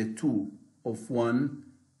 J2 of 1,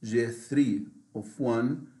 J3 of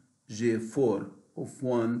 1, J4 of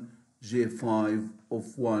 1, J5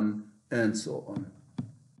 of 1, and so on.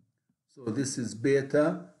 So this is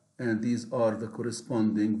beta, and these are the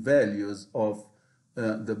corresponding values of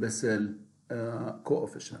the Bessel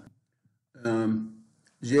coefficient.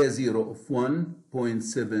 J0 of 1,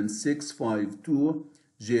 0.7652,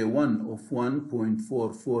 J1 of 1,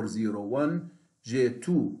 0.4401,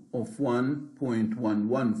 J2 of 1,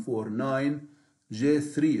 0.1149,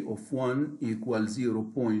 J3 of 1 equals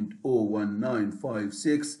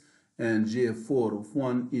 0.01956, and J4 of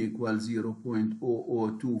 1 equals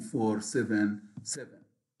 0.002477.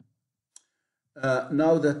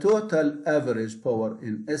 Now the total average power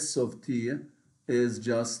in S of t is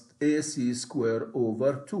just AC square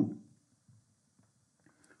over 2.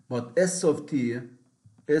 But S of t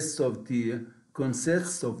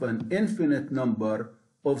consists of an infinite number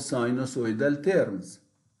of sinusoidal terms.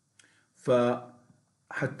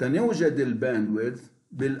 فحتى نوجد الباندويث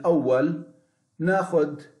بالأول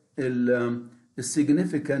ناخد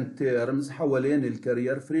السيجنيفيكانت تيرمز حوالين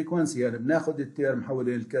الكارير فريكونسي، يعني بناخد التيرم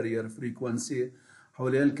حوالين الكارير فريكونسي،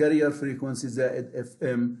 حوالين الكارير فريكونسي زائد اف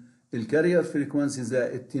ام، الكارير فريكونسي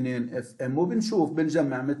زائد 2 اف ام، وبنشوف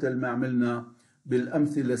بنجمع مثل ما عملنا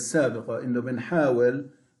بالامثله السابقه، انه بنحاول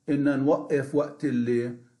ان نوقف وقت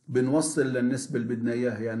اللي بنوصل للنسبه اللي بدنا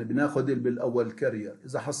اياها، يعني بناخد اللي بالاول كارير،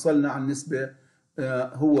 اذا حصلنا على النسبه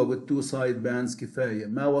هو بالتو سايد باندز كفايه،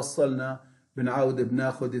 ما وصلنا بنعاود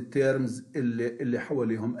بناخد التيرمز اللي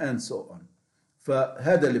حواليهم and so on.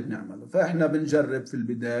 فهذا اللي بنعمله. فاحنا بنجرب في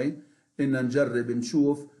البداية ان نجرب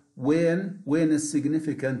نشوف وين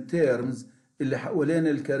السيجنيفيكانت تيرمز اللي حوالين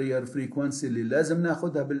الكارير فريكونسي اللي لازم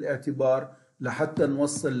ناخدها بالاعتبار لحتى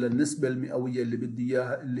نوصل للنسبة المئوية اللي بدي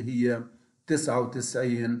اياها اللي هي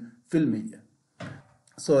 99%.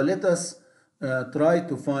 So let us try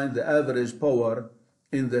to find the average power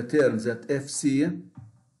in the terms at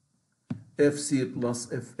FC plus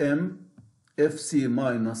FM, FC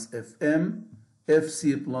minus FM, FC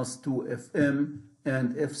plus 2FM, and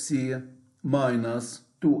FC minus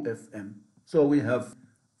 2FM. So we have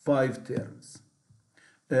 5 terms.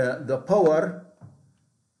 The power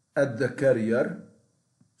at the carrier,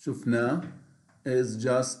 شفنا, is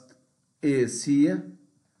just AC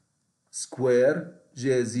square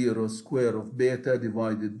J0 square of beta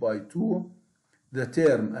divided by 2. The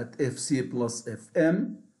term at FC plus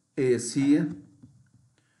FM, AC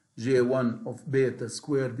J1 of beta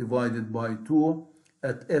square divided by 2,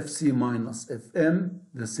 at Fc minus Fm,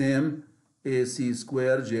 the same AC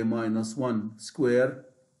square J minus 1 square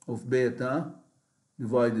of beta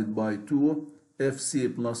divided by 2,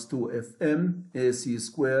 Fc plus 2 Fm, AC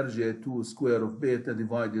square J2 square of beta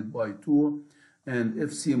divided by 2, and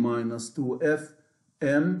Fc minus 2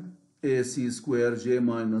 Fm, AC square J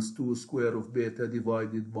minus 2 square of beta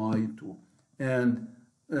divided by 2. And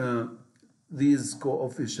these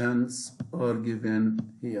coefficients are given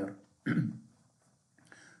here.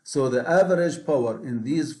 So the average power in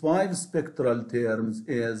these 5 spectral terms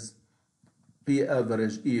is P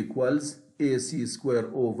average equals AC square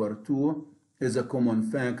over 2 is a common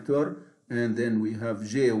factor, and then we have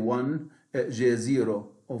J0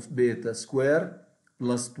 of beta square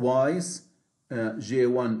plus twice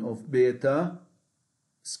J1 of beta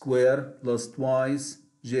square plus twice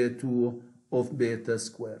J2 of beta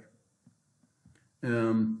square.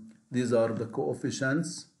 These are the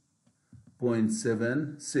coefficients,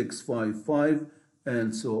 0.7655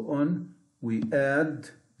 and so on. We add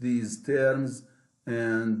these terms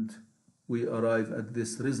and we arrive at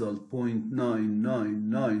this result,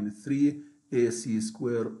 0.9993 AC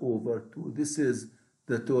square over 2. This is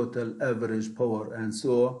the total average power, and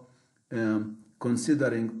so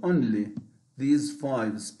considering only these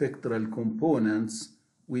 5 spectral components,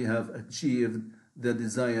 we have achieved the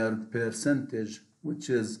desired percentage, which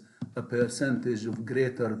is a percentage of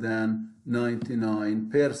greater than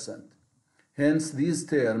 99%. Hence, these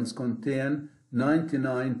terms contain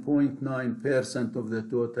 99.9% of the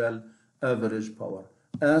total average power.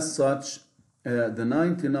 As such, the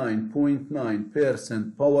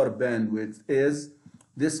 99.9% power bandwidth is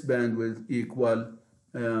this bandwidth equal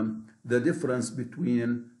the difference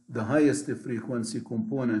between the highest frequency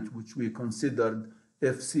component, which we considered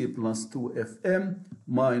Fc plus 2Fm,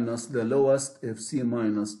 minus the lowest Fc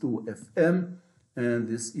minus 2Fm, and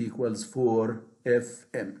this equals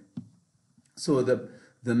 4Fm. So the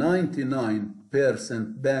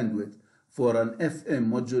 99% bandwidth for an FM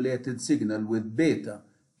modulated signal with beta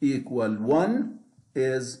equal 1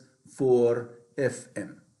 is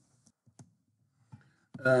 4Fm.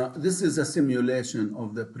 This is a simulation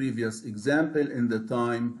of the previous example in the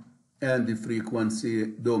time and the frequency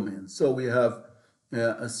domain. So we have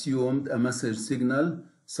assumed a message signal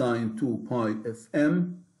sine 2 pi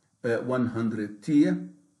Fm 100T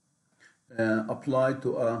applied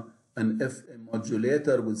to an FM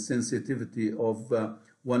modulator with sensitivity of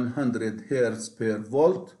 100 Hertz per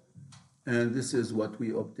volt, and this is what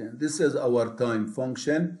we obtain. This is our time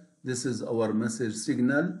function, this is our message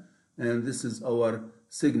signal, and this is our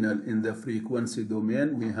signal in the frequency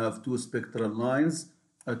domain. We have 2 spectral lines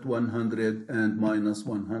at 100 and minus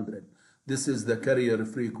 100. This is the carrier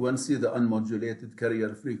frequency, the unmodulated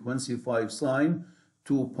carrier frequency, 5 sine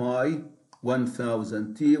 2 pi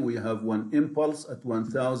 1000 T. We have one impulse at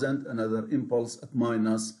 1000, another impulse at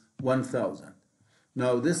minus 1000.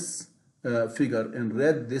 Now this figure in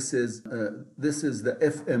red, this is the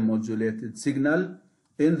FM modulated signal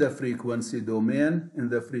in the frequency domain. In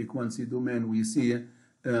the frequency domain, we see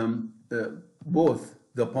both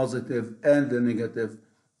the positive and the negative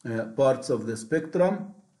parts of the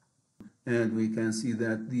spectrum, and we can see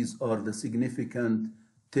that these are the significant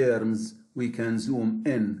terms. We can zoom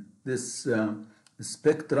in this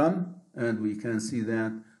spectrum, and we can see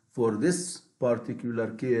that for this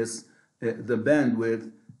particular case, the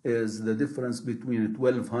bandwidth is the difference between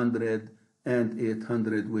 1200 and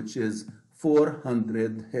 800, which is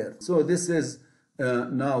 400 Hertz. So this is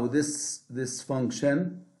now this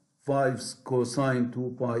function, 5 cosine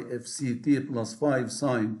 2 pi FCT plus 5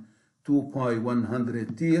 sine 2 pi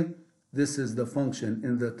 100T. This is the function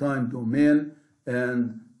in the time domain,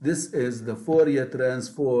 and this is the Fourier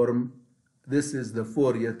transform. This is the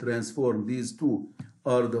Fourier transform. These two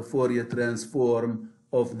are the Fourier transform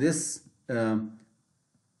of this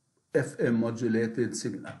FM modulated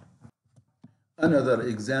signal. Another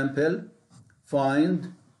example,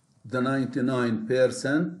 find the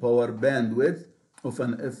 99% power bandwidth of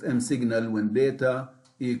an FM signal when beta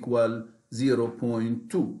equal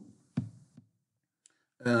 0.2.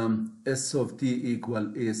 S of t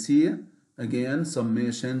equal AC. Again,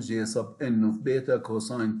 summation J sub n of beta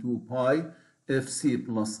cosine 2 pi Fc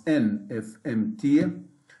plus n Fmt.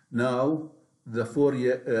 Now the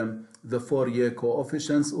Fourier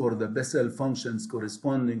coefficients or the Bessel functions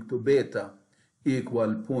corresponding to beta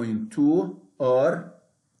equal 0.2 are,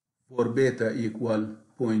 for beta equal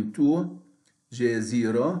 0.2,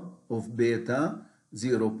 J0 of beta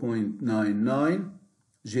 0.99,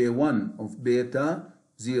 J1 of beta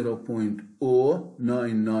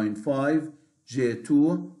 0.0995,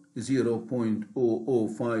 J2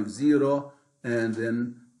 0.0050, and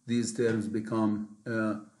then these terms become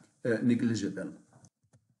negligible.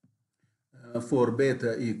 For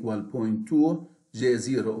beta equal 0.2,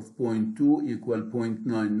 J0 of 0.2 equal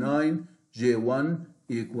 0.99, J1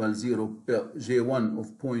 equal J1 of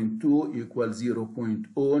 0.2 equal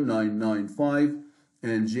 0.0995,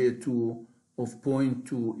 and J2 of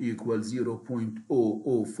 0.2 equal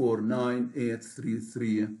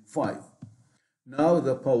 0.004983335. Now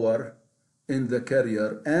the power in the carrier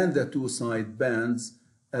and the two side bands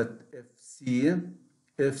at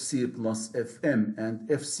FC plus FM and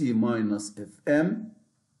FC minus FM,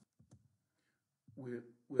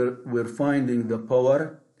 we're finding the power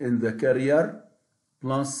in the carrier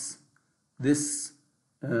plus this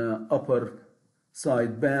upper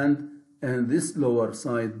side band and this lower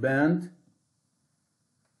side band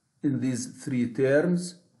in these three terms,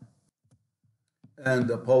 and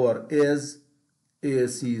the power is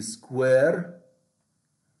AC square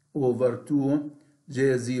over 2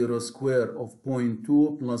 J0 square of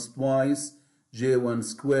 0.2 plus twice J1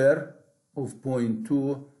 square of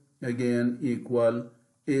 0.2 again equal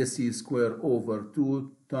AC square over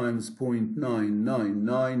 2 times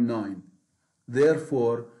 0.9999.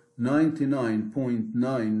 Therefore,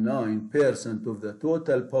 99.99% of the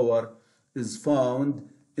total power is found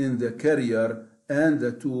in the carrier and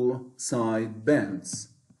the two side bands.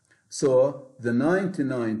 So the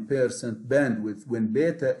 99% bandwidth when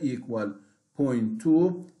beta equal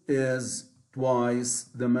 0.2 is twice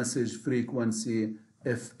the message frequency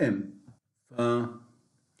FM.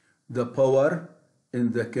 The power in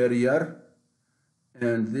the carrier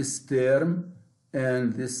and this term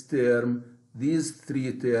and this term, these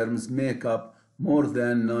three terms make up more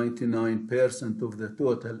than 99% of the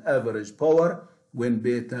total average power when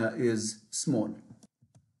beta is small.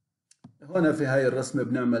 هنا في هاي الرسمة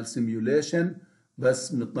بنعمل simulation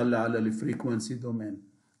بس بنطلع على الفريكونسي domain.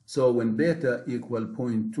 So when beta equal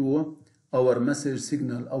 0.2, our message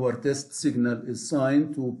signal, our test signal is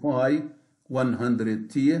signed to pi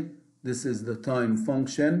 100t. This is the time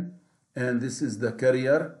function, and this is the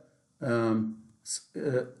carrier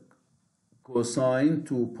cosine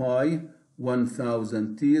to pi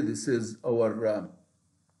 1000t. This is our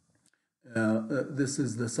this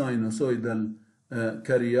is the sinusoidal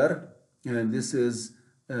carrier, and this is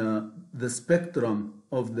the spectrum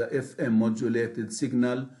of the FM modulated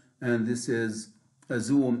signal, and this is a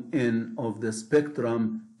zoom in of the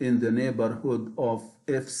spectrum in the neighborhood of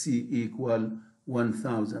FC equal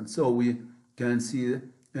 1000. So we can see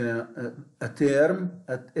a term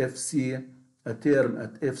at FC, a term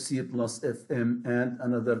at FC plus FM, and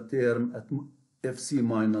another term at FC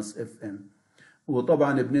minus FM.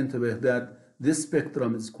 وطبعا بننتبه that this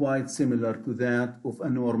spectrum is quite similar to that of a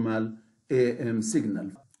normal AM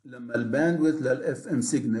signal. لما الباندويث للFM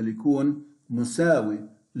signal يكون مساوي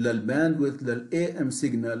للباندويث للAM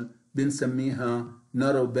signal بنسميها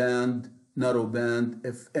narrow band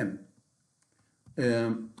FM.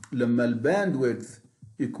 لما الباندويث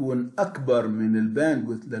يكون أكبر من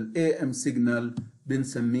الباندويث للAM signal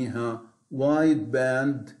بنسميها wide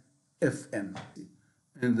band FM.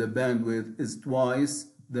 And the bandwidth is twice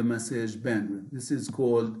the message bandwidth. This is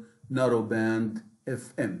called narrowband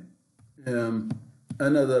FM.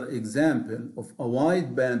 Another example of a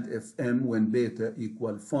wideband FM when beta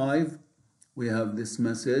equal 5, we have this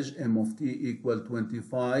message m of t equal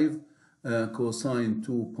 25 cosine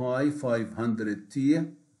 2 pi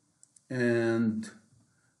 500t, and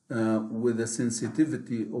with a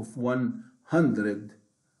sensitivity of 100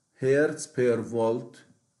 hertz per volt,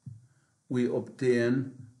 we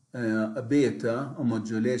obtain a beta, a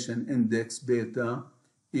modulation index beta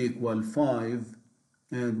equal 5,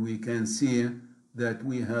 and we can see that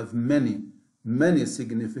we have many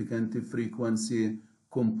significant frequency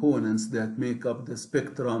components that make up the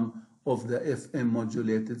spectrum of the FM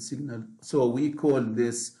modulated signal. So we call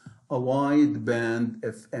this a wideband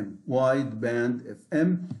FM,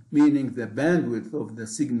 meaning the bandwidth of the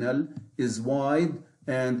signal is wide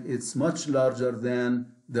and it's much larger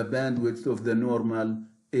than the bandwidth of the normal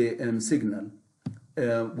AM signal.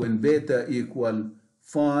 When beta equal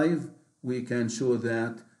 5, we can show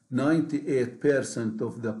that 98%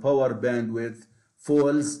 of the power bandwidth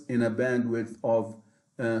falls in a bandwidth of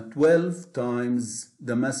 12 times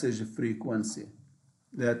the message frequency.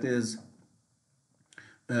 That is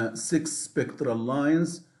 6 spectral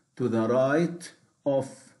lines to the right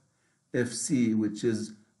of FC, which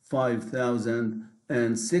is 5000,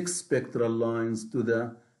 and 6 spectral lines to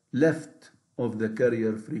the left of the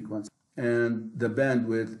carrier frequency. And the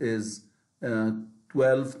bandwidth is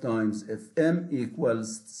 12 times FM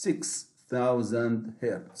equals 6000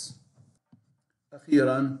 Hertz.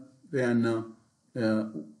 أخيرا بأن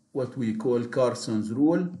what we call Carson's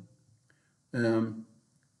rule.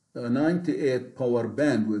 A 98 power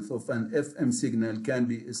bandwidth of an FM signal can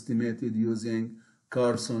be estimated using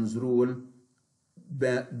Carson's rule,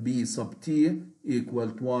 B sub t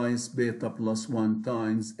equal twice beta plus 1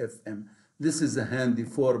 times FM. This is a handy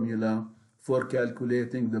formula for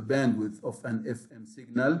calculating the bandwidth of an FM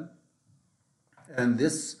signal, and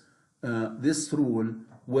this rule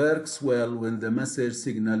works well when the message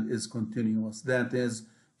signal is continuous. That is,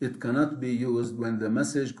 it cannot be used when the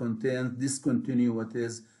message contains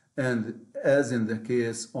discontinuities, and as in the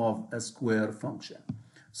case of a square function.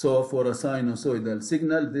 So for a sinusoidal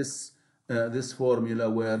signal, this formula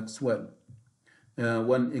works well.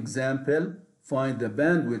 One example, find the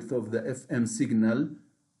bandwidth of the FM signal,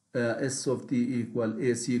 S of t equal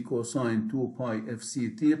AC cosine 2 pi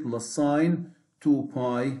fct plus sine 2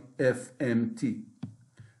 pi fmt.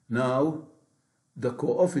 Now, the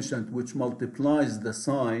coefficient which multiplies the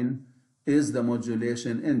sine is the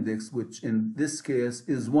modulation index, which in this case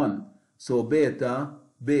is 1. So beta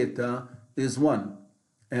is 1.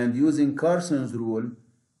 And using Carson's rule,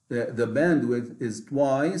 the bandwidth is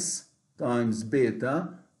twice times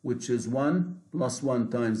beta, which is 1 plus 1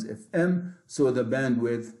 times FM. So the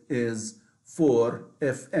bandwidth is 4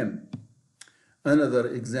 FM. Another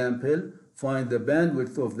example, find the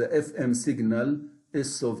bandwidth of the FM signal,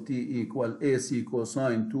 S of t equal AC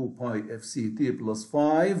cosine 2 pi fct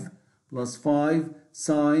plus 5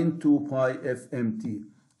 sine 2 pi fmt.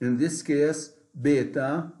 In this case,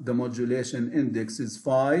 beta, the modulation index, is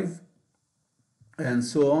 5, and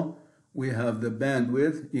so we have the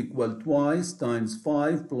bandwidth equal twice times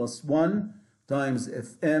 5 plus 1 times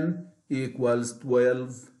FM equals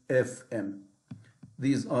 12 FM.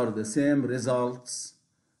 These are the same results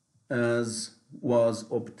as was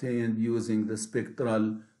obtained using the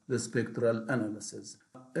spectral analysis.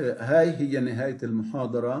 هاي هي نهاية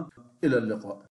المحاضرة. إلى اللقاء.